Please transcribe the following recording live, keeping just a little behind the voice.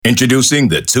Introducing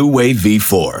the two-way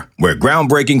V4, where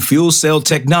groundbreaking fuel cell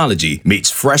technology meets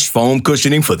fresh foam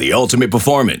cushioning for the ultimate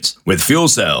performance. With fuel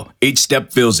cell, each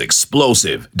step feels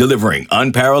explosive, delivering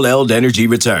unparalleled energy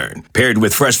return. Paired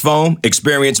with fresh foam,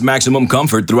 experience maximum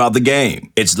comfort throughout the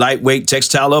game. Its lightweight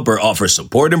textile upper offers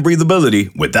support and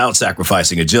breathability without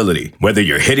sacrificing agility. Whether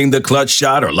you're hitting the clutch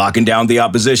shot or locking down the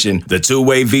opposition, the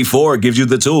two-way V4 gives you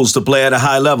the tools to play at a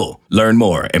high level. Learn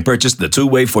more and purchase the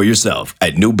two-way for yourself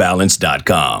at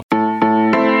newbalance.com.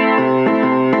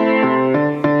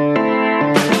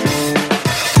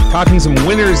 Talking some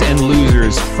winners and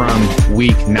losers from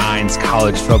Week 9's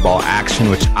college football action,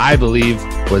 which I believe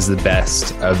was the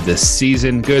best of the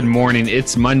season. Good morning.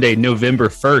 It's Monday, November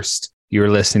 1st. You're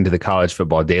listening to the College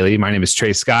Football Daily. My name is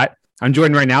Trey Scott. I'm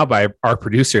joined right now by our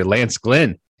producer, Lance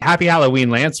Glenn. Happy Halloween,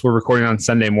 Lance. We're recording on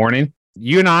Sunday morning.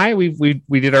 You and I, we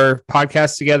did our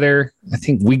podcast together, I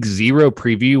think week 0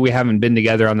 preview. We haven't been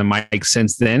together on the mic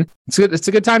since then. It's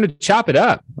a good time to chop it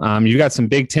up. You've got some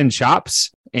Big Ten chops,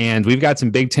 and we've got some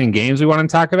Big Ten games we want to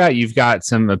talk about. You've got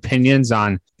some opinions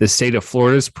on the state of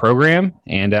Florida's program,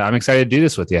 and I'm excited to do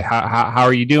this with you. How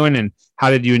are you doing, and how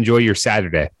did you enjoy your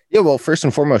Saturday? Yeah, well, first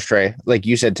and foremost, Trey, like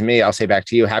you said to me, I'll say back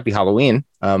to you, happy Halloween.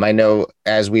 I know,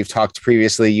 as we've talked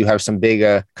previously, you have some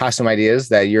big costume ideas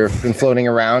that you've been floating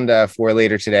around for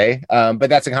later today. But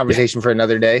that's a conversation for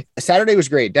another day. Saturday was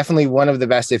great. Definitely one of the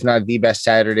best, if not the best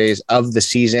Saturdays of the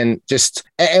season.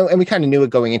 And we kind of knew it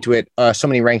going into it. So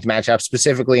many ranked matchups,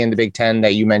 specifically in the Big Ten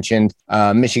that you mentioned,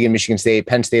 Michigan, Michigan State,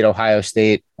 Penn State, Ohio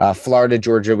State, Florida,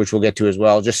 Georgia, which we'll get to as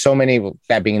well. Just so many,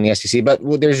 that being in the SEC. But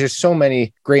there's just so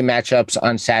many great matchups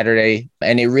on Saturday.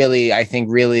 And it really, I think,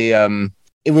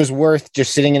 it was worth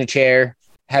just sitting in a chair,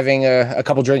 having a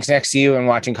couple drinks next to you and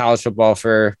watching college football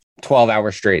for 12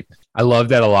 hours straight. I love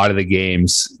that a lot of the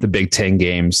games, the Big Ten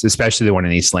games, especially the one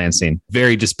in East Lansing,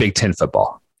 very just Big Ten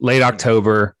football. Late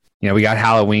October, we got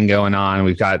Halloween going on.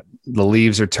 We've got the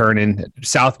leaves are turning.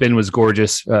 South Bend was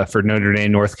gorgeous for Notre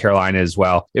Dame, North Carolina as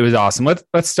well. It was awesome.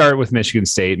 Let's start with Michigan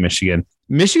State, Michigan.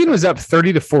 Michigan was up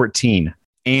 30-14,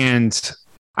 and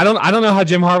I don't know how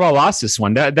Jim Harbaugh lost this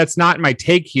one. That's not my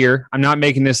take here. I'm not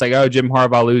making this like, oh, Jim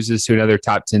Harbaugh loses to another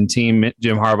top 10 team.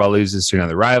 Jim Harbaugh loses to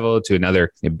another rival, to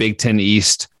another Big Ten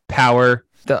East power.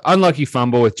 The unlucky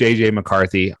fumble with J.J.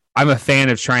 McCarthy. I'm a fan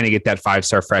of trying to get that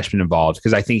 5-star freshman involved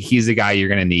because I think he's the guy you're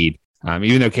going to need,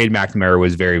 even though Cade McNamara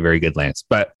was very, very good, Lance.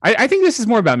 But I think this is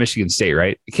more about Michigan State,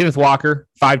 right? Kenneth Walker,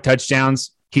 5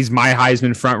 touchdowns. He's my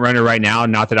Heisman front runner right now.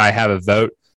 Not that I have a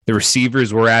vote. The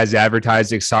receivers were as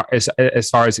advertised as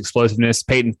far as explosiveness.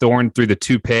 Peyton Thorne threw the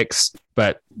 2 picks,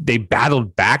 but they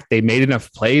battled back. They made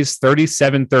enough plays,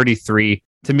 37-33.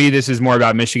 To me, this is more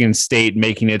about Michigan State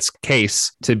making its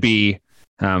case to be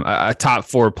a top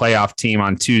 4 playoff team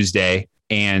on Tuesday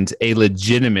and a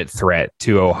legitimate threat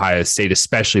to Ohio State,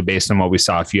 especially based on what we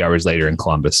saw a few hours later in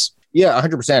Columbus. Yeah,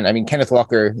 100%. I mean, Kenneth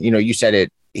Walker, you said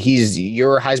it. He's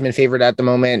your Heisman favorite at the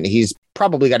moment. He's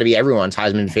probably got to be everyone's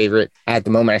Heisman favorite at the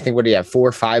moment. I think, what do you have? 4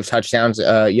 or 5 touchdowns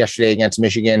yesterday against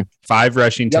Michigan. 5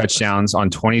 rushing touchdowns on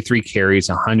 23 carries,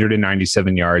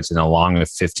 197 yards, and a long of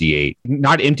 58.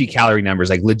 Not empty calorie numbers,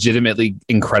 like legitimately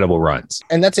incredible runs.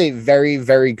 And that's a very,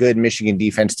 very good Michigan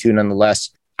defense too,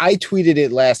 nonetheless. I tweeted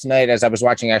it last night as I was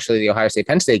watching actually the Ohio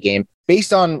State-Penn State game.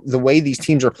 Based on the way these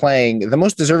teams are playing, the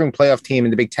most deserving playoff team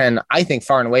in the Big Ten, I think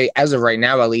far and away, as of right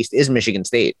now at least, is Michigan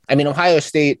State. I mean, Ohio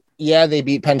State, yeah, they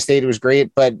beat Penn State. It was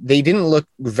great, but they didn't look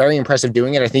very impressive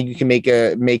doing it. I think you can make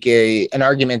an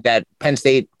argument that Penn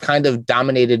State kind of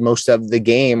dominated most of the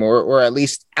game or at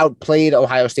least outplayed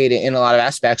Ohio State in a lot of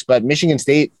aspects. But Michigan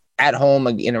State at home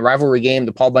in a rivalry game,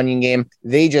 the Paul Bunyan game,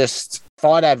 they just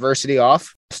fought adversity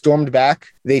off, stormed back.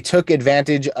 They took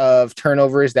advantage of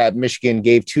turnovers that Michigan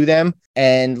gave to them.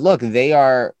 And look, they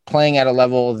are playing at a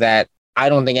level that I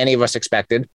don't think any of us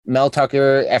expected. Mel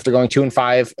Tucker, after going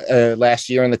 2-5 last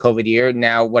year in the COVID year,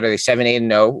 now what are they,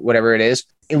 7-8-0, whatever it is.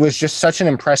 It was just such an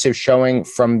impressive showing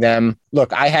from them.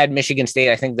 Look, I had Michigan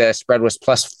State. I think the spread was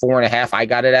plus 4.5. I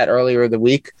got it at earlier the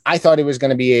week. I thought it was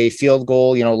going to be a field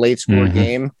goal, late score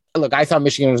game. Look, I thought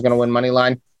Michigan was going to win money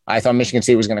line. I thought Michigan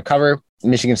State was going to cover.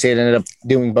 Michigan State ended up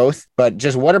doing both. But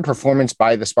just what a performance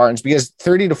by the Spartans, because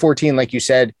 30-14, like you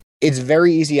said, it's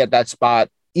very easy at that spot,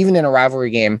 even in a rivalry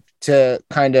game, to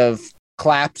kind of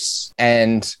collapse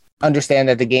and understand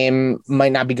that the game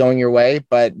might not be going your way,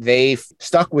 but they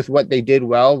stuck with what they did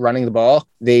well, running the ball.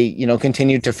 They,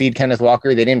 continued to feed Kenneth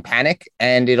Walker. They didn't panic,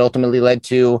 and it ultimately led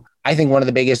to I think one of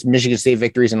the biggest Michigan State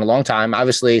victories in a long time.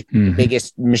 Obviously, the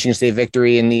biggest Michigan State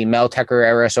victory in the Mel Tucker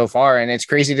era so far. And it's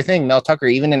crazy to think Mel Tucker,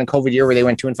 even in a COVID year where they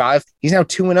went 2-5, he's now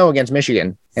 2-0 against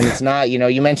Michigan. And it's not,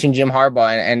 you mentioned Jim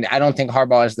Harbaugh, and I don't think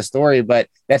Harbaugh is the story, but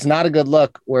that's not a good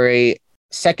look where a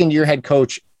second-year head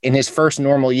coach in his first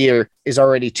normal year is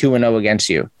already 2-0 against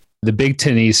you. The Big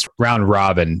Ten East round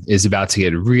robin is about to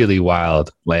get really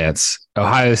wild, Lance.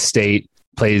 Ohio State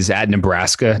plays at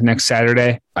Nebraska next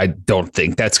Saturday. I don't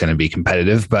think that's going to be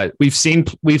competitive, but we've seen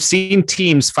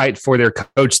teams fight for their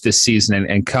coach this season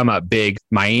and come up big.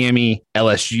 Miami,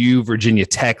 LSU, Virginia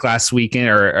Tech last weekend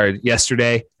or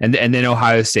yesterday, and then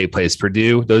Ohio State plays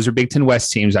Purdue. Those are Big Ten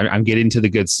West teams. I'm getting to the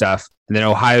good stuff. And then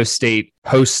Ohio State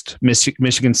hosts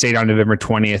Michigan State on November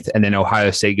 20th, and then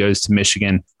Ohio State goes to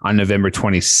Michigan on November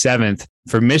 27th.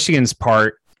 For Michigan's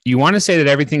part, you want to say that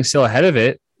everything's still ahead of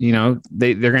it.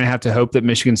 They're going to have to hope that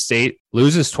Michigan State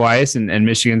loses twice and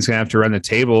Michigan's going to have to run the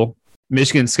table.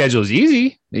 Michigan's schedule is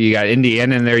easy. You got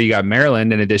Indiana in there. You got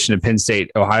Maryland in addition to Penn State,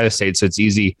 Ohio State. So it's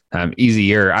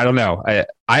easier. I don't know.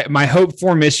 My hope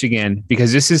for Michigan,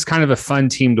 because this is kind of a fun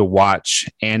team to watch,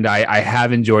 and I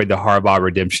have enjoyed the Harbaugh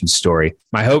redemption story.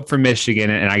 My hope for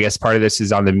Michigan, and I guess part of this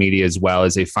is on the media as well,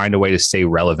 is they find a way to stay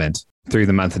relevant through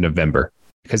the month of November,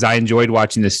 because I enjoyed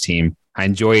watching this team. I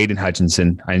enjoy Aiden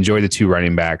Hutchinson. I enjoy the two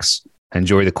running backs. I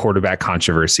enjoy the quarterback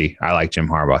controversy. I like Jim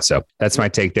Harbaugh. So that's my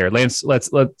take there. Lance, let's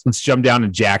jump down to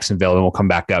Jacksonville and we'll come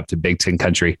back up to Big Ten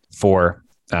country for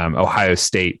Ohio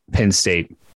State, Penn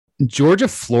State. Georgia,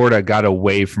 Florida got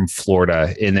away from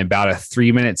Florida in about a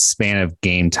 3-minute span of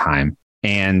game time.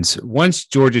 And once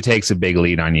Georgia takes a big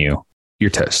lead on you, you're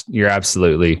toast. You're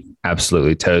absolutely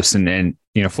toast. And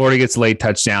Florida gets a late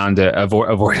touchdown to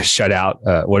avoid a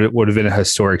shutout. What would have been a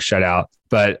historic shutout.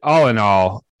 But all in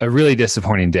all, a really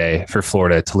disappointing day for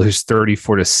Florida to lose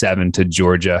 34-7 to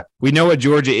Georgia. We know what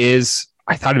Georgia is.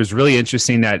 I thought it was really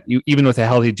interesting that even with a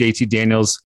healthy JT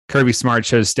Daniels, Kirby Smart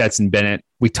chose Stetson Bennett.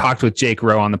 We talked with Jake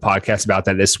Rowe on the podcast about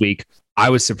that this week. I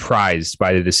was surprised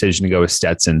by the decision to go with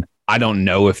Stetson. I don't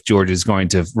know if Georgia is going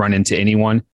to run into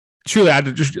anyone. Truly,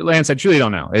 Lance, I truly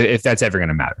don't know if that's ever going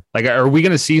to matter. Like, are we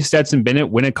going to see Stetson Bennett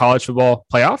win a college football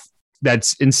playoff?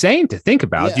 That's insane to think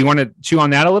about. Yeah. Do you want to chew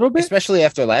on that a little bit? Especially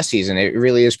after last season, it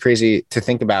really is crazy to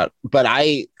think about. But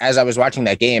as I was watching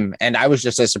that game, and I was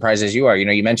just as surprised as you are,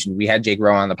 you mentioned we had Jake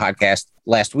Rowe on the podcast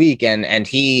last week, and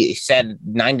he said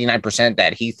 99%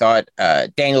 that he thought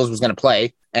Daniels was going to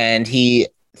play. And he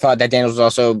thought that Daniels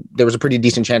there was a pretty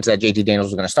decent chance that JT Daniels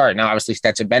was going to start. Now, obviously,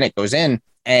 Stetson Bennett goes in,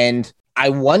 and I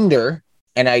wonder,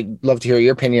 and I'd love to hear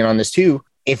your opinion on this too,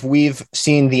 if we've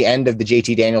seen the end of the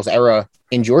JT Daniels era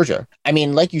in Georgia. I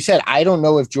mean, like you said, I don't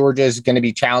know if Georgia is going to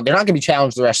be challenged. They're not going to be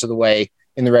challenged the rest of the way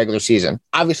in the regular season.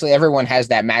 Obviously, everyone has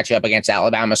that matchup against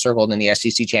Alabama circled in the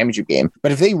SEC championship game.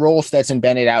 But if they roll Stetson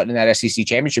Bennett out in that SEC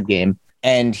championship game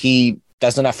and he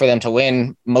does enough for them to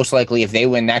win, most likely if they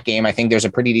win that game, I think there's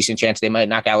a pretty decent chance they might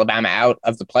knock Alabama out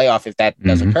of the playoff if that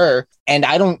does occur. And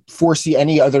I don't foresee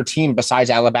any other team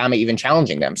besides Alabama even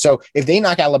challenging them. So if they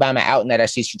knock Alabama out in that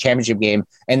SEC championship game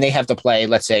and they have to play,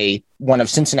 let's say, one of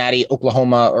Cincinnati,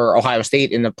 Oklahoma, or Ohio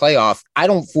State in the playoff, I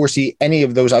don't foresee any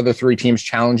of those other three teams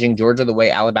challenging Georgia the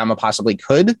way Alabama possibly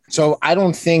could. So I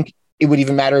don't think it would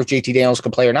even matter if JT Daniels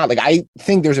could play or not. Like, I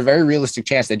think there's a very realistic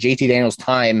chance that JT Daniels'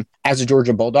 time as a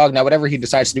Georgia Bulldog, now whatever he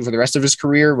decides to do for the rest of his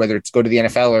career, whether it's go to the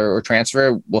NFL or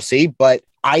transfer, we'll see. But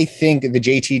I think the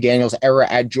JT Daniels era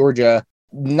at Georgia,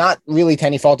 not really to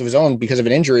any fault of his own because of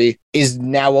an injury, is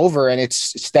now over, and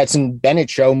it's Stetson Bennett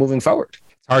show moving forward.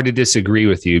 It's hard to disagree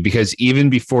with you, because even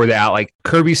before that, like,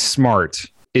 Kirby Smart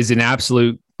is an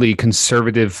absolutely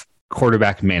conservative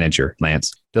quarterback manager,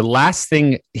 Lance. The last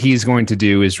thing he's going to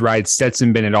do is ride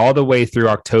Stetson Bennett all the way through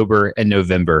October and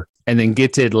November and then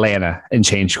get to Atlanta and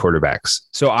change quarterbacks.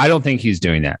 So I don't think he's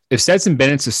doing that. If Stetson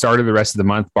Bennett's the starter the rest of the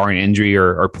month, barring injury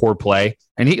or poor play,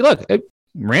 and he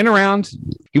ran around,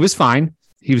 he was fine.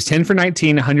 He was 10 for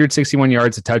 19, 161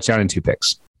 yards, a touchdown, and 2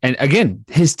 picks. And again,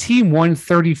 his team won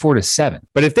 34-7.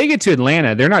 But if they get to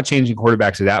Atlanta, they're not changing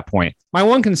quarterbacks at that point. My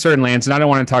one concern, Lance, and I don't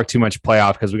want to talk too much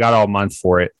playoff because we got all month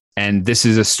for it, and this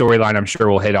is a storyline I'm sure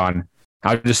we'll hit on.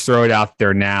 I'll just throw it out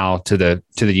there now to the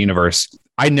universe.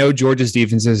 I know Georgia's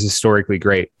defense is historically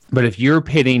great, but if you're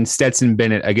pitting Stetson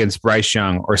Bennett against Bryce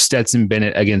Young or Stetson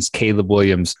Bennett against Caleb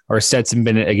Williams or Stetson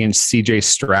Bennett against CJ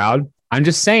Stroud, I'm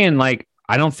just saying, like,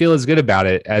 I don't feel as good about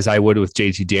it as I would with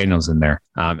JT Daniels in there.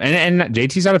 And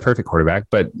JT's not a perfect quarterback,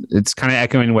 but it's kind of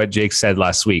echoing what Jake said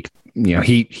last week. You know,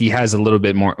 he has a little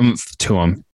bit more oomph to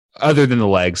him other than the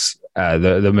legs.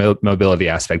 The mobility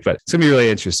aspect, but it's gonna be really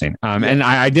interesting. And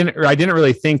I didn't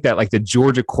really think that like the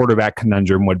Georgia quarterback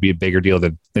conundrum would be a bigger deal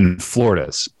than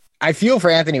Florida's. I feel for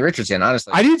Anthony Richardson,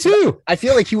 honestly. I do too. I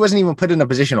feel like he wasn't even put in a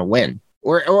position to win.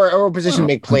 Or a position to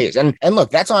make plays. And look,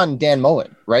 that's on Dan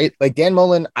Mullen, right? Like Dan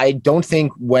Mullen, I don't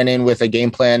think went in with a game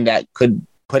plan that could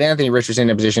put Anthony Richardson in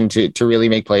a position to really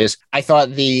make plays. I thought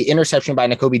the interception by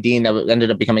Nakobe Dean that ended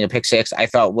up becoming a pick six, I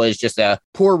thought was just a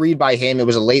poor read by him. It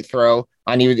was a late throw.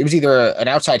 It was either an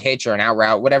outside hitch or an out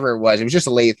route, whatever it was. It was just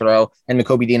a late throw. And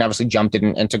Nakobe Dean obviously jumped it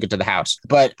and took it to the house.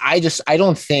 But I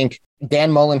don't think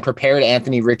Dan Mullen prepared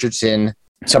Anthony Richardson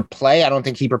to play. I don't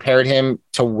think he prepared him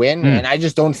to win. And I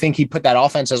just don't think he put that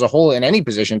offense as a whole in any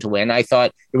position to win. I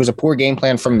thought it was a poor game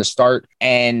plan from the start.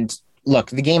 And look,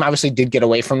 the game obviously did get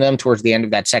away from them towards the end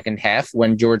of that second half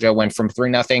when Georgia went from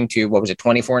 3-0 to,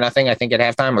 24-0, I think at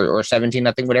halftime or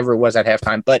 17-0, whatever it was at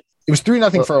halftime. But it was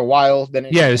 3-0 for a while. Then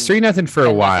it was 3-0 for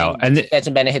a while. And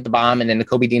Stetson Bennett hit the bomb, and then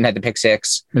Nakobe Dean had the pick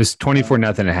six. It was 24-0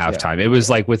 at halftime. Yeah. It was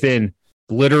like within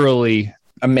literally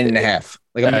a minute and a half,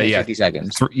 like a minute 50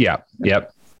 seconds. Yep.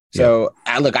 So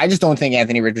look, I just don't think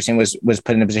Anthony Richardson was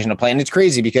put in a position to play. And it's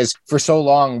crazy because for so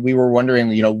long we were wondering,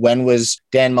 when was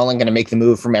Dan Mullen going to make the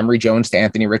move from Emory Jones to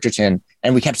Anthony Richardson?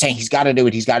 And we kept saying, he's got to do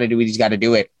it. He's got to do it. He's got to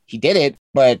do it. He did it,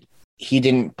 but he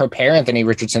didn't prepare Anthony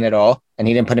Richardson at all. And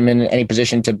he didn't put him in any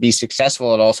position to be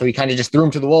successful at all. So he kind of just threw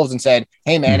him to the wolves and said,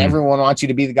 hey man, everyone wants you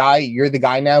to be the guy. You're the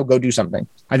guy now. Go do something.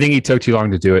 I think he took too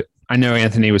long to do it. I know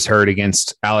Anthony was hurt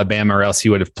against Alabama, or else he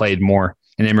would have played more.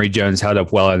 And Emory Jones held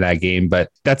up well in that game, but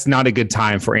that's not a good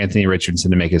time for Anthony Richardson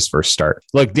to make his first start.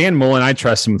 Look, Dan Mullen, I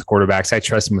trust him with quarterbacks. I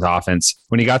trust him with offense.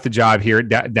 When he got the job here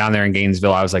down there in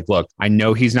Gainesville, I was like, look, I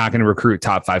know he's not going to recruit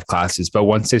top 5 classes, but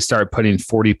once they start putting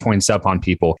 40 points up on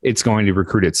people, it's going to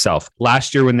recruit itself.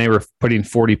 Last year, when they were putting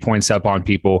 40 points up on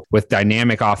people with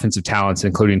dynamic offensive talents,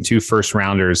 including 2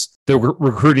 first-rounders, the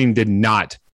recruiting did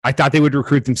not. I thought they would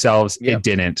recruit themselves. Yep. It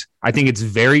didn't. I think it's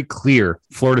very clear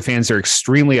Florida fans are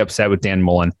extremely upset with Dan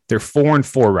Mullen. They're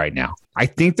 4-4 right now. I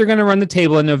think they're going to run the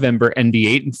table in November and be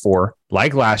 8-4,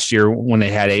 like last year when they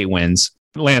had 8 wins.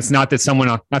 Lance, not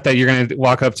that you're going to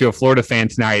walk up to a Florida fan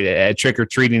tonight at trick or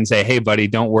treating and say, hey, buddy,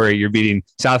 don't worry. You're beating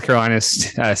South Carolina,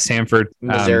 Samford,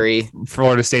 Missouri,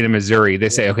 Florida State and Missouri. They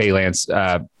say, okay, Lance,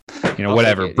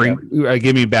 whatever.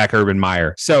 Give me back Urban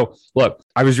Meyer. So look,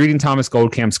 I was reading Thomas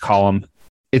Goldcamp's column.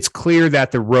 It's clear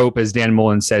that the rope, as Dan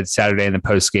Mullen said Saturday in the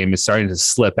postgame, is starting to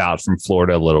slip out from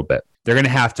Florida a little bit. They're going to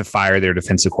have to fire their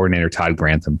defensive coordinator, Todd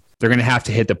Grantham. They're going to have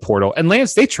to hit the portal. And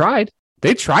Lance, they tried.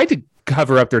 They tried to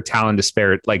cover up their talent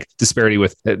disparity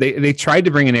with they tried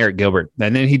to bring in Eric Gilbert,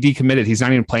 and then he decommitted. He's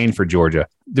not even playing for Georgia.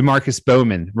 DeMarcus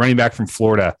Bowman, running back from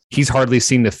Florida, he's hardly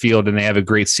seen the field, and they have a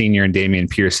great senior in Damian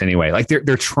Pierce anyway. Like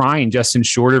they're trying. Justin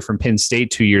Shorter from Penn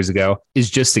State 2 years ago is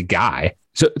just a guy.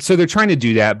 So they're trying to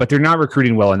do that, but they're not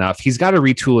recruiting well enough. He's got to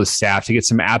retool his staff to get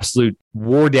some absolute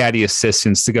war daddy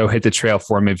assistants to go hit the trail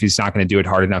for him if he's not going to do it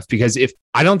hard enough. Because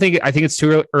I think it's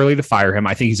too early to fire him.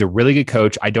 I think he's a really good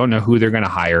coach. I don't know who they're going to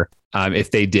hire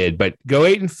if they did, but go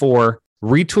 8-4,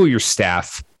 retool your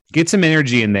staff, get some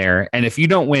energy in there. And if you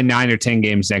don't win 9 or 10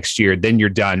 games next year, then you're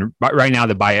done. Right now,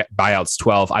 the buyout's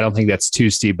 12. I don't think that's too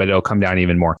steep, but it'll come down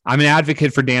even more. I'm an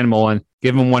advocate for Dan Mullen.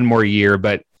 Give him one more year,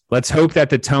 but let's hope that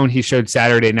the tone he showed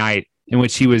Saturday night, in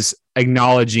which he was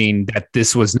acknowledging that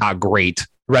this was not great,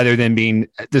 rather than being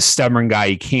the stubborn guy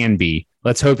he can be,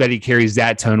 let's hope that he carries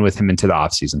that tone with him into the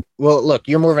offseason. Well, look,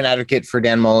 you're more of an advocate for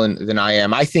Dan Mullen than I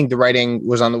am. I think the writing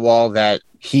was on the wall that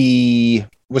he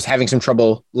was having some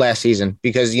trouble last season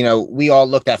because, we all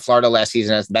looked at Florida last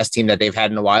season as the best team that they've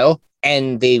had in a while.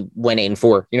 And they went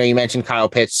 8-4. You mentioned Kyle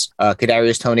Pitts,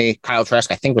 Kadarius Toney, Kyle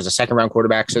Trask, I think was a second-round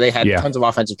quarterback. So they had tons of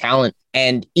offensive talent.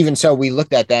 And even so, we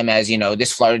looked at them as,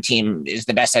 this Florida team is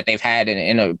the best that they've had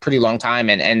in a pretty long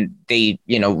time. And they,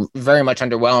 very much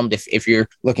underwhelmed if you're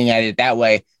looking at it that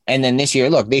way. And then this year,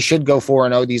 look, they should go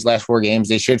 4-0 these last 4 games.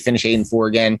 They should finish 8-4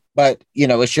 again. But,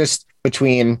 it's just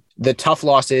between the tough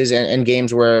losses and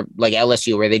games where like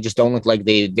LSU, where they just don't look like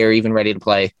they're even ready to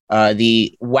play.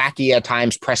 The wacky at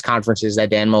times press conferences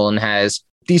that Dan Mullen has,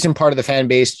 decent part of the fan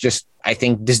base just, I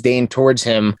think, disdain towards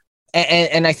him.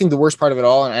 And I think the worst part of it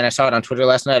all, and I saw it on Twitter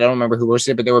last night, I don't remember who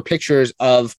posted it, but there were pictures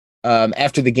of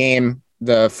after the game,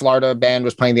 the Florida band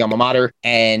was playing the alma mater,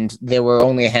 and there were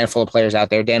only a handful of players out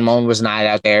there. Dan Mullen was not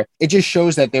out there. It just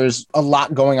shows that there's a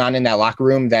lot going on in that locker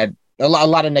room, that a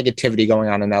lot of negativity going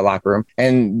on in that locker room.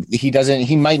 And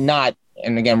he might not,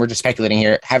 and again, we're just speculating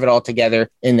here, have it all together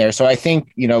in there. So I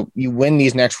think, you win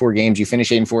these next 4 games, you finish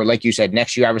 8-4, like you said,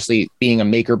 next year, obviously being a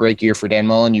make or break year for Dan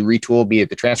Mullen, you retool, be it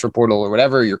the transfer portal or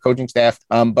whatever, your coaching staff.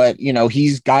 But,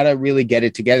 he's got to really get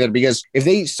it together, because if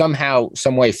they somehow,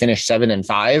 some way finish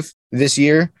 7-5 this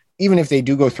year, even if they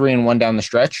do go 3-1 down the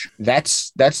stretch,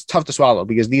 that's tough to swallow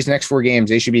because these next 4 games,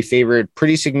 they should be favored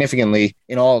pretty significantly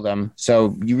in all of them.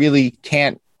 So you really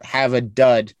can't have a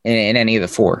dud in any of the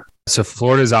 4. So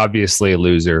Florida's obviously a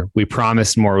loser. We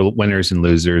promised more winners and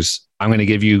losers. I'm going to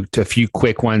give you a few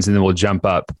quick ones, and then we'll jump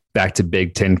up back to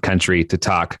Big Ten country to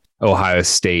talk Ohio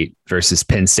State versus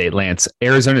Penn State. Lance,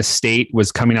 Arizona State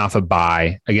was coming off a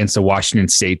bye against a Washington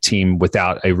State team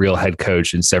without a real head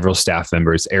coach and several staff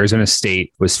members. Arizona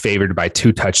State was favored by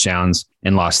 2 touchdowns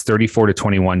and lost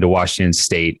 34-21 to Washington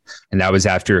State. And that was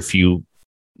after a few,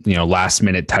 last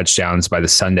minute touchdowns by the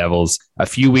Sun Devils. A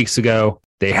few weeks ago,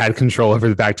 they had control over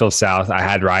the Pac-12 South. I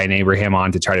had Ryan Abraham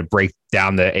on to try to break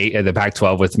down the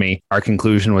Pac-12 with me. Our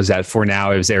conclusion was that for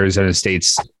now, it was Arizona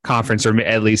State's conference or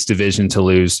at least division to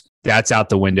lose. That's out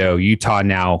the window. Utah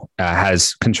now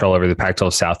has control over the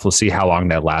Pac-12 South. We'll see how long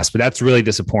that lasts, but that's really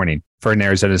disappointing for an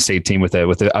Arizona State team with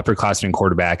the upperclassman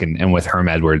quarterback and with Herm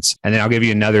Edwards. And then I'll give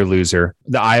you another loser,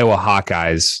 the Iowa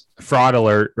Hawkeyes. Fraud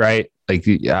alert, right?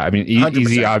 Easy,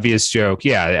 100%. Obvious joke.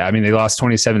 Yeah, they lost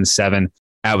 27-7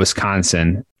 at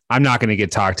Wisconsin. I'm not going to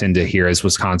get talked into here as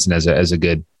Wisconsin as a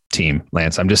good team,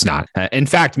 Lance. I'm just not. In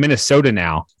fact, Minnesota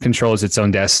now controls its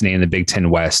own destiny in the Big Ten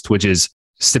West, which is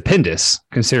stupendous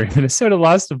considering Minnesota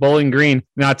lost to Bowling Green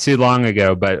not too long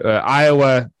ago. But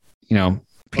Iowa,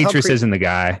 Petrus isn't the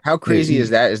guy. How crazy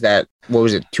is that? Is that, what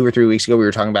was it, 2 or 3 weeks ago? We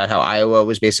were talking about how Iowa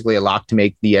was basically a lock to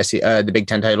make the Big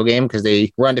Ten title game because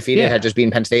they were undefeated, had just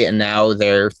beaten Penn State, and now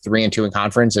they're 3-2 in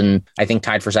conference and I think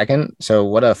tied for second. So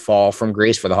what a fall from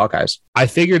grace for the Hawkeyes. I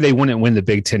figured they wouldn't win the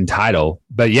Big Ten title,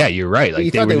 but yeah, you're right.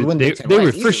 Like they would win the Big Ten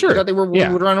West. For sure. I thought they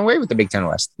would run away with the Big Ten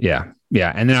West. Yeah.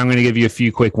 Yeah. And then I'm going to give you a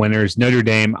few quick winners. Notre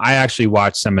Dame. I actually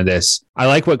watched some of this. I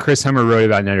like what Chris Hummer wrote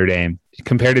about Notre Dame.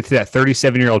 Compared it to that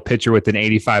 37-year-old pitcher with an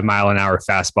 85-mile-an-hour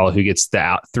fastball who gets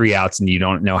 3 outs and you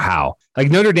don't know how. Like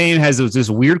Notre Dame has this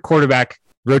weird quarterback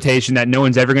rotation that no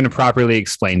one's ever going to properly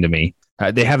explain to me.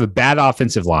 They have a bad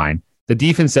offensive line. The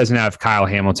defense doesn't have Kyle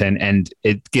Hamilton, and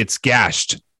it gets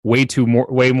gashed way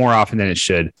more often than it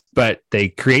should. But they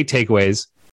create takeaways.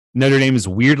 Notre Dame is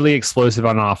weirdly explosive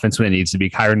on offense when it needs to be.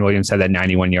 Kyron Williams had that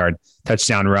 91-yard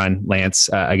touchdown run, Lance,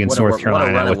 against North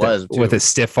Carolina with a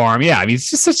stiff arm. Yeah, it's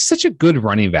just such a good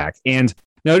running back. And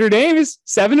Notre Dame is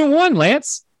 7-1,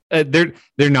 Lance. They're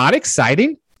not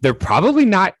exciting. They're probably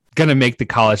not going to make the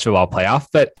college football playoff,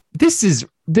 but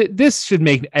this should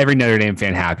make every Notre Dame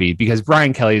fan happy because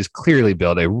Brian Kelly has clearly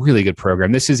built a really good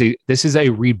program. This is a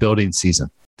rebuilding season.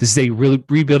 This is a really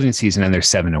rebuilding season, and they're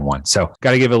 7-1. So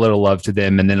got to give a little love to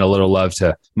them, and then a little love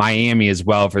to Miami as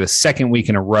well for the second week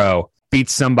in a row. Beat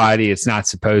somebody it's not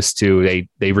supposed to.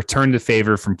 They returned the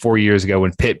favor from 4 years ago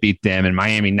when Pitt beat them, and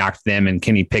Miami knocked them and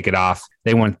Kenny Pickett off.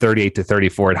 They won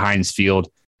 38-34 at Heinz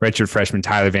Field. Redshirt freshman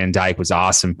Tyler Van Dyke was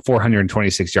awesome,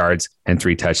 426 yards and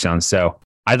 3 touchdowns. So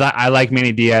I like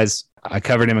Manny Diaz. I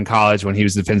covered him in college when he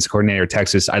was the defense coordinator at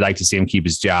Texas. I'd like to see him keep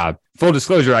his job. Full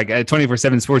disclosure, like at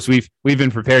 24/7 Sports, we've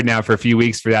been prepared now for a few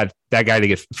weeks for that guy to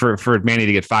get for Manny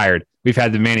to get fired. We've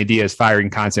had the Manny Diaz firing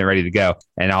content ready to go,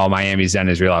 and all Miami's done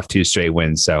is reel off 2 straight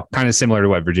wins. So kind of similar to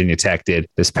what Virginia Tech did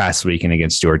this past weekend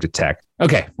against Georgia Tech.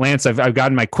 Okay, Lance, I've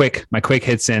gotten my quick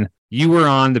hits in. You were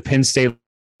on the Penn State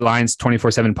Lions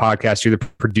 24/7 podcast. You're the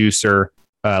producer.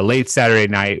 Late Saturday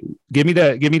night. Give me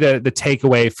the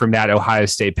takeaway from that Ohio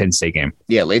State Penn State game.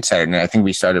 Yeah, late Saturday night. I think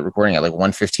we started recording at like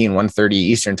 1:15, 1:30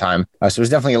 Eastern time. So it was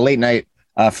definitely a late night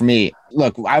for me.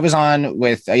 Look, I was on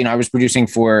with I was producing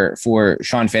for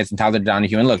Sean Fitz and Tyler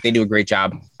Donahue, and look, they do a great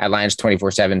job at Lions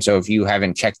 24/7. So if you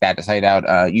haven't checked that site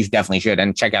out, you definitely should,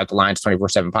 and check out the Lions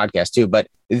 24/7 podcast too. But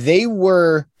they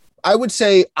were, I would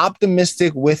say,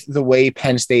 optimistic with the way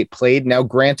Penn State played. Now,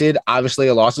 granted, obviously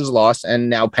a loss is a loss, and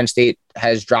now Penn State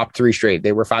has dropped 3 straight.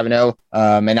 They were 5-0,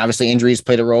 and obviously injuries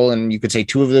played a role, and you could say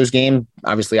 2 of those games,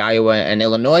 obviously Iowa and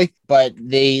Illinois. But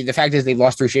the fact is they've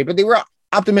lost 3 straight, but they were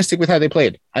optimistic with how they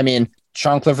played. I mean,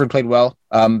 Sean Clifford played well,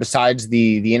 besides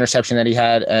the interception that he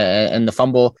had and the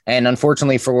fumble. And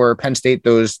unfortunately for Penn State,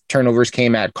 those turnovers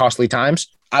came at costly times.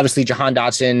 Obviously, Jahan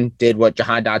Dotson did what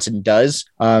Jahan Dotson does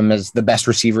as the best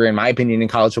receiver, in my opinion, in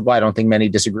college football. I don't think many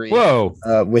disagree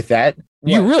with that.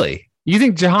 You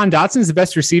think Jahan Dotson's the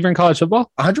best receiver in college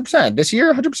football? 100%. This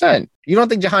year, 100%. You don't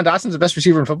think Jahan Dotson's the best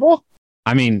receiver in football?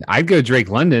 I mean, I'd go Drake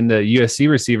London, the USC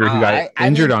receiver who got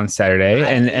injured on Saturday.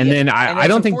 I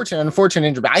don't think unfortunate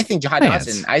injury, but I think Jahan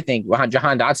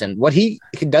Dotson, what he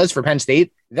does for Penn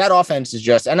State, that offense is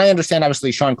just, and I understand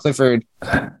obviously Sean Clifford,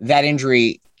 that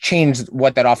injury changed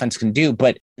what that offense can do,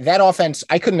 but that offense,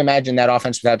 I couldn't imagine that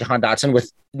offense without Jahan Dotson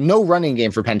with no running game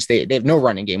for Penn State. They have no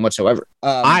running game whatsoever.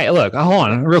 Hold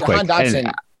on real quick.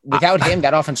 without him,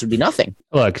 that offense would be nothing.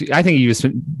 Look, I think you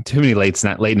spent too many late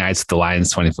nights at the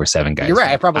Lions 24/7 guys. You're right.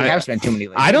 I probably have spent too many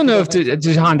late nights. I don't know if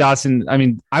Jahan Dotson, I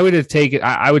mean, I would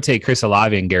take Chris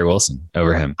Olave and Garrett Wilson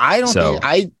over him.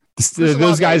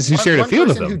 Those guys who shared a field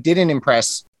with him. Who didn't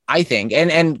impress, I think,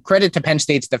 and credit to Penn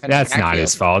State's defensive That's backfield. Not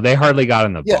his fault. They hardly got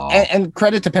on the ball. And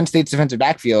credit to Penn State's defensive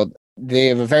backfield. They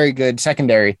have a very good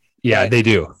secondary. Yeah, they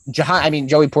do.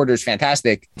 Joey Porter is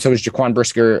fantastic. So is Jaquan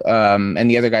Brisker and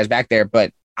the other guys back there.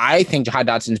 But I think Jahan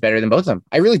Dotson is better than both of them.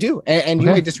 I really do. And you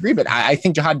might disagree, but I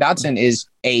think Jahan Dotson is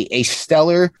a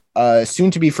stellar,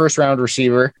 soon-to-be first-round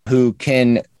receiver who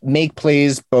can make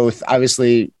plays, both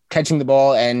obviously catching the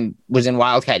ball and was in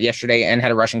Wildcat yesterday and had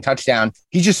a rushing touchdown.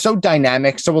 He's just so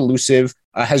dynamic, so elusive,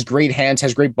 has great hands,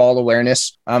 has great ball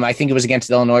awareness. I think it was against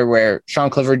Illinois where Sean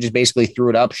Clifford just basically threw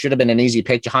it up. Should have been an easy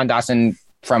pick. Jahan Dotson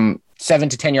from 7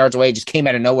 to 10 yards away just came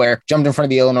out of nowhere, jumped in front of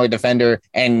the Illinois defender,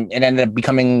 and it ended up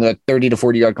becoming a 30 to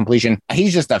 40 yard completion.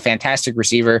 He's just a fantastic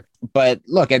receiver. But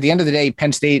look, at the end of the day,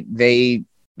 Penn State, they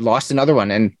lost another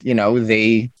one. And,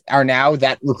 they are now,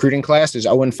 that recruiting class is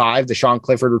 0-5, the Sean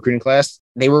Clifford recruiting class.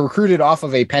 They were recruited off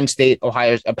of a Penn State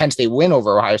win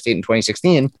over Ohio State in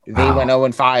 2016. They went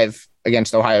 0-5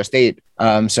 against Ohio State.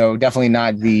 So definitely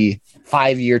not the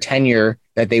 5-year tenure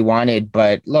that they wanted.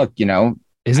 But look,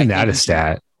 isn't that a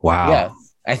stat? Wow. Yeah.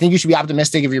 I think you should be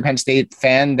optimistic if you're a Penn State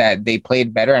fan that they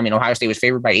played better. I mean, Ohio State was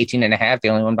favored by 18.5. They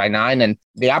only won by 9. And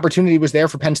the opportunity was there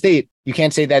for Penn State. You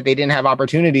can't say that they didn't have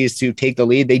opportunities to take the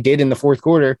lead. They did in the fourth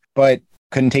quarter, but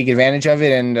couldn't take advantage of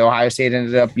it. And Ohio State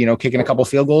ended up, kicking a couple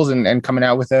field goals and coming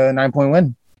out with a 9-point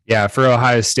win. Yeah. For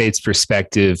Ohio State's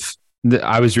perspective,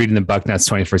 I was reading the Bucknuts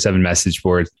 24/7 message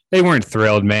board. They weren't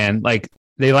thrilled, man.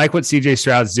 They like what CJ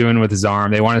Stroud's doing with his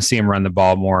arm. They want to see him run the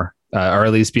ball more. Or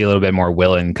at least be a little bit more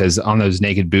willing, because on those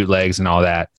naked bootlegs and all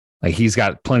that, he's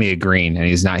got plenty of green and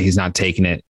he's not taking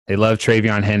it. They love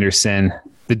Travion Henderson.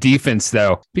 The defense,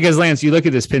 though, because Lance, you look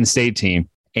at this Penn State team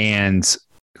and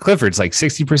Clifford's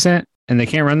 60% and they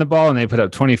can't run the ball and they put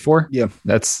up 24. Yeah,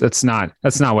 that's not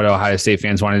what Ohio State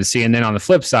fans wanted to see. And then on the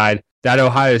flip side, that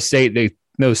Ohio State,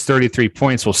 those 33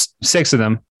 points, 6 of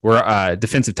them were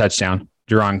defensive touchdown.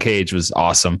 Jerron Cage was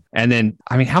awesome. And then,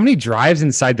 how many drives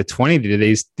inside the 20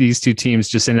 did these two teams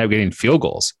just end up getting field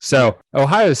goals? So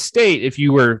Ohio State, if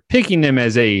you were picking them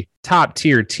as a top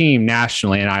tier team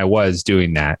nationally, and I was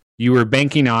doing that, you were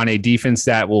banking on a defense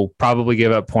that will probably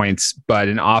give up points, but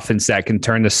an offense that can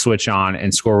turn the switch on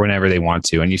and score whenever they want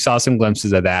to. And you saw some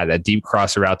glimpses of that. That deep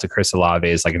crosser out to Chris Olave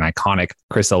is an iconic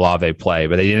Chris Olave play,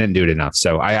 but they didn't do it enough.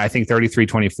 So I think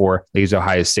 33-24 leaves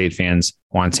Ohio State fans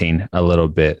wanting a little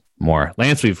bit more.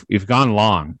 Lance, we've gone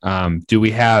long. Do we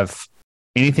have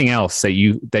anything else that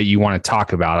you want to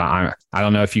talk about? I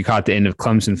don't know if you caught the end of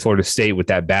Clemson, Florida State with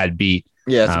that bad beat.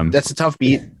 Yeah, that's a tough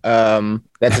beat.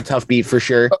 That's a tough beat for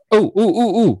sure.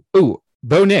 Bo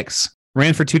Nix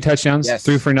ran for 2 touchdowns,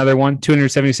 threw for another one,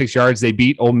 276 yards. They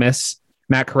beat Ole Miss.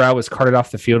 Matt Corral was carted off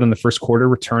the field in the first quarter,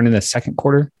 returned in the second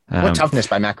quarter. What toughness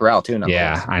by Matt Corral, too.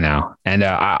 Yeah, I know. And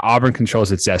Auburn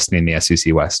controls its destiny in the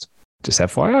SEC West. Just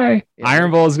FYI, Iron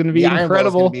Bowl is going to be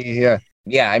incredible.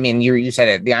 Yeah. I mean, you said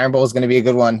it. The Iron Bowl is going to be a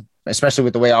good one, especially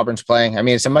with the way Auburn's playing. I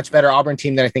mean, it's a much better Auburn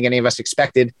team than I think any of us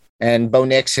expected. And Bo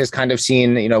Nix has kind of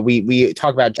seen, we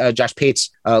talk about Josh Pate's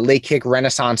late kick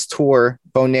renaissance tour.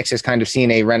 Bo Nix has kind of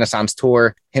seen a renaissance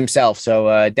tour himself.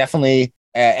 So definitely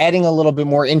adding a little bit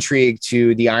more intrigue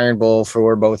to the Iron Bowl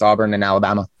for both Auburn and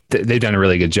Alabama. They've done a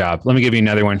really good job. Let me give you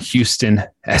another one. Houston,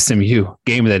 SMU,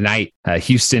 game of the night.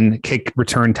 Houston kick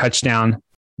return touchdown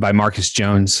by Marcus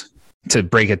Jones to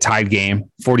break a tied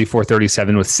game,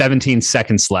 44-37 with 17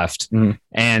 seconds left. Mm-hmm.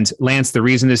 And Lance, the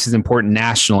reason this is important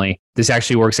nationally, this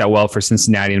actually works out well for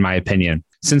Cincinnati, in my opinion.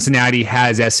 Cincinnati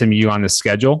has SMU on the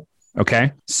schedule.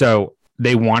 Okay. So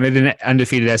they wanted an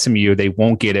undefeated SMU. They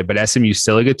won't get it, but SMU is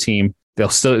still a good team.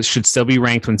 Should still be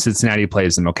ranked when Cincinnati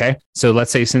plays them. Okay. So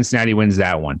let's say Cincinnati wins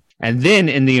that one. And then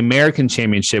in the American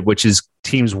Championship, which is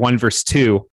teams 1 versus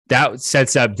 2, that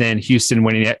sets up then Houston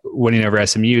winning over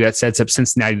SMU. That sets up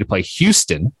Cincinnati to play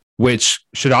Houston, which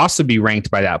should also be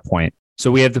ranked by that point. So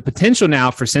we have the potential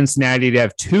now for Cincinnati to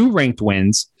have 2 ranked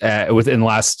wins within the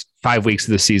last 5 weeks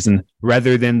of the season,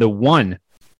 rather than the 1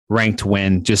 ranked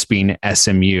win just being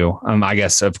SMU. I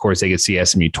guess, of course, they could see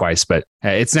SMU twice, but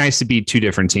it's nice to beat 2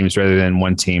 different teams rather than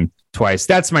 1 team twice.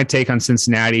 That's my take on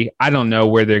Cincinnati. I don't know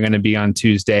where they're going to be on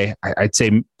Tuesday. I'd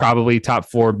say probably top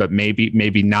 4, but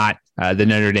maybe not. The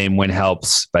Notre Dame win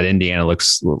helps, but Indiana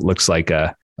looks like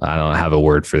I don't have a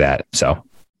word for that. So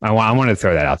I want to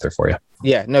throw that out there for you.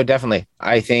 Yeah, no, definitely.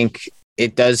 I think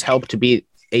it does help to beat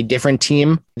a different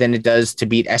team than it does to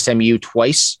beat SMU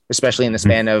twice, especially in the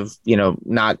span of,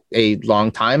 not a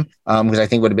long time. Because I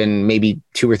think it would have been maybe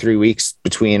 2 or 3 weeks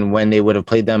between when they would have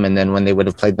played them and then when they would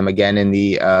have played them again in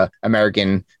the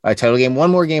American title game.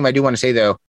 One more game I do want to say,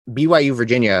 though, BYU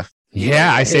Virginia.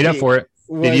 Yeah, I stayed up for it.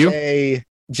 Did you?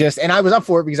 And I was up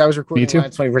for it because I was recording the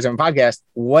Lions 24/7 podcast.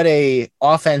 What a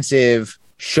offensive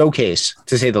showcase,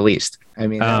 to say the least. I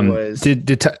mean, that was...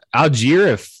 Did Algier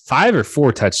have 5 or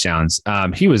 4 touchdowns?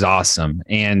 He was awesome.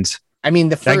 And I mean,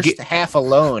 the first half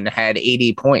alone had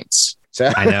 80 points.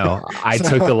 So I know. I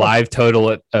took the live total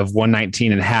of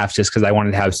 119.5 just because I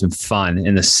wanted to have some fun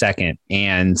in the second.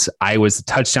 And I was a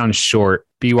touchdown short.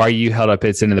 BYU held up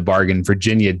its end of the bargain.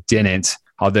 Virginia didn't,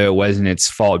 although it wasn't its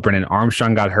fault. Brennan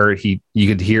Armstrong got hurt. You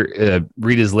could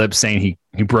read his lips saying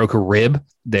he broke a rib.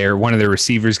 One of the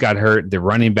receivers got hurt. The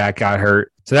running back got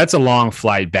hurt. So that's a long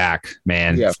flight back,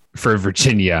 man, for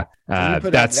Virginia.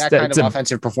 That's kind of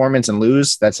offensive performance and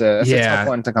lose. That's a tough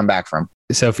one to come back from.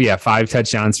 So 5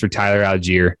 touchdowns for Tyler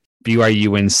Algier. BYU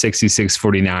wins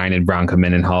 66-49 in Bronco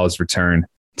Mendenhall's return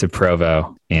to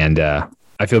Provo. And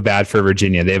I feel bad for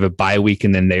Virginia. They have a bye week,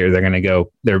 and then they're going to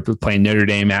go. They're playing Notre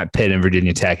Dame at Pitt and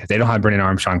Virginia Tech. If they don't have Brennan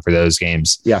Armstrong for those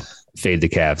games, fade the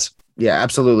Cavs. Yeah,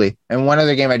 absolutely. And one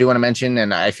other game I do want to mention,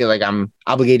 and I feel like I'm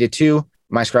obligated to,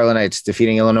 my Scarlet Knights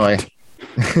defeating Illinois.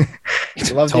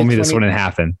 Told me this wouldn't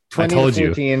happen. I told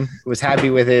you. Was happy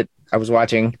with it. I was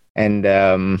watching and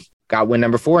got win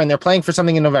number 4, and they're playing for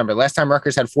something in November. Last time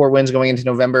Rutgers had 4 wins going into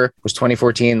November was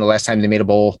 2014. The last time they made a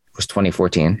bowl was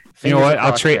 2014. You know what?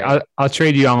 I'll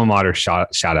trade you alma mater shout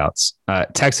outs.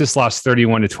 Texas lost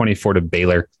 31-24 to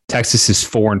Baylor. Texas is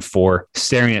 4-4,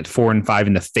 staring at 4-5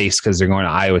 in the face because they're going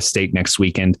to Iowa State next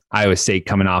weekend. Iowa State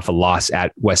coming off a loss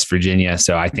at West Virginia.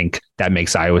 So I think that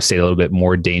makes Iowa State a little bit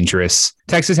more dangerous.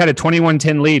 Texas had a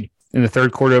 21-10 lead in the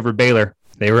third quarter over Baylor.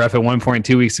 They were up at 1 point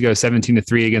 2 weeks ago,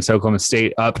 17-3 against Oklahoma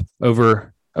State, up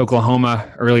over Oklahoma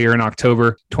earlier in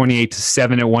October,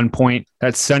 28-7 at 1 point.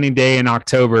 That sunny day in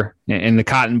October in the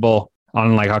Cotton Bowl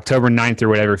on like October 9th or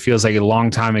whatever, feels like a long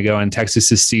time ago. And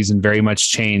Texas's season very much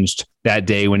changed that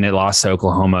day when it lost to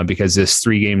Oklahoma, because this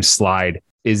 3-game slide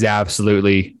is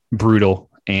absolutely brutal.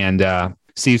 And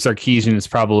Steve Sarkisian is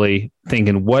probably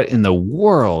thinking, what in the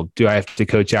world do I have to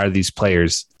coach out of these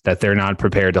players that they're not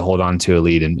prepared to hold on to a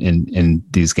lead in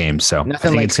these games? So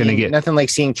nothing like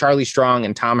seeing Charlie Strong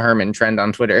and Tom Herman trend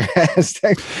on Twitter as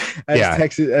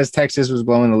Texas was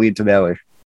blowing the lead to Baylor.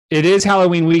 It is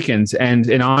Halloween weekend, and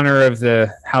in honor of the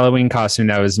Halloween costume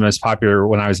that was most popular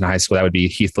when I was in high school, that would be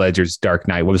Heath Ledger's Dark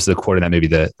Knight. What was the quote in that movie?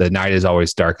 The night is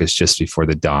always darkest just before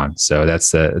the dawn. So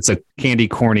it's a candy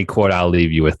corny quote I'll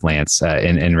leave you with, Lance,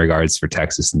 in regards for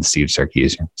Texas and Steve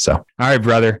Sarkisian. So, all right,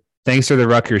 brother. Thanks for the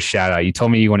Rutgers shout out. You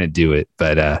told me you wouldn't do it,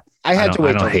 but I had to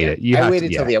wait. I don't hate it. I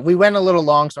waited till the end. We went a little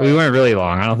long. So we went really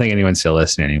long. I don't think anyone's still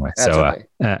listening anyway. That's so, okay.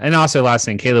 And also last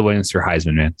thing, Caleb Williams for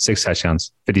Heisman, man. 6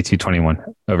 touchdowns,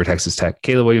 52-21 over Texas Tech.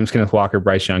 Caleb Williams, Kenneth Walker,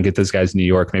 Bryce Young, get those guys in New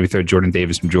York. Maybe throw Jordan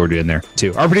Davis from Georgia in there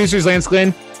too. Our producers, Lance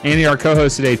Glenn, Andy, our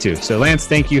co-host today too. So Lance,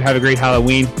 thank you. Have a great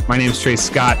Halloween. My name is Trey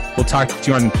Scott. We'll talk to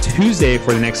you on Tuesday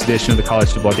for the next edition of the College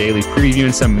Football Daily,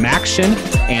 previewing some action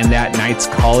and that night's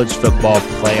college football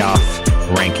playoff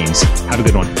rankings. Have a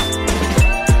good one.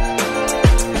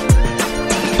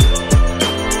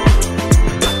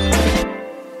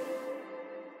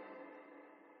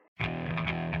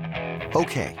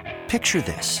 Okay, picture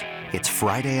this. It's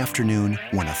Friday afternoon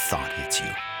when a thought hits you.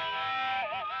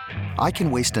 I can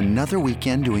waste another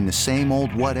weekend doing the same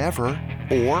old whatever,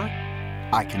 or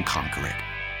I can conquer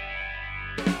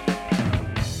it.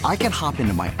 I can hop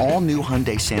into my all-new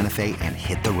Hyundai Santa Fe and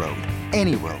hit the road.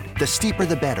 Any road. The steeper,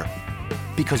 the better.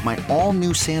 Because my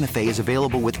all-new Santa Fe is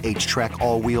available with H-Track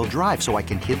all-wheel drive, so I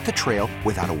can hit the trail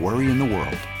without a worry in the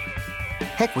world.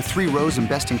 Heck, with 3 rows and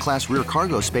best-in-class rear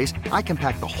cargo space, I can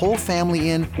pack the whole family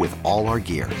in with all our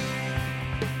gear.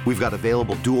 We've got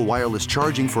available dual wireless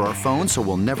charging for our phones, so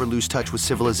we'll never lose touch with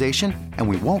civilization, and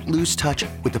we won't lose touch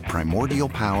with the primordial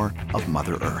power of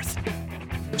Mother Earth.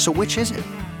 So which is it?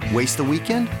 Waste the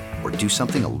weekend or do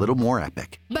something a little more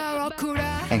epic?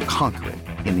 And conquer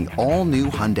it in the all-new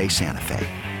Hyundai Santa Fe.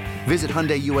 Visit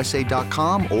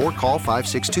HyundaiUSA.com or call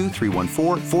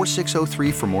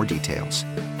 562-314-4603 for more details.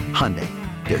 Hyundai,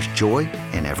 there's joy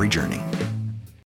in every journey.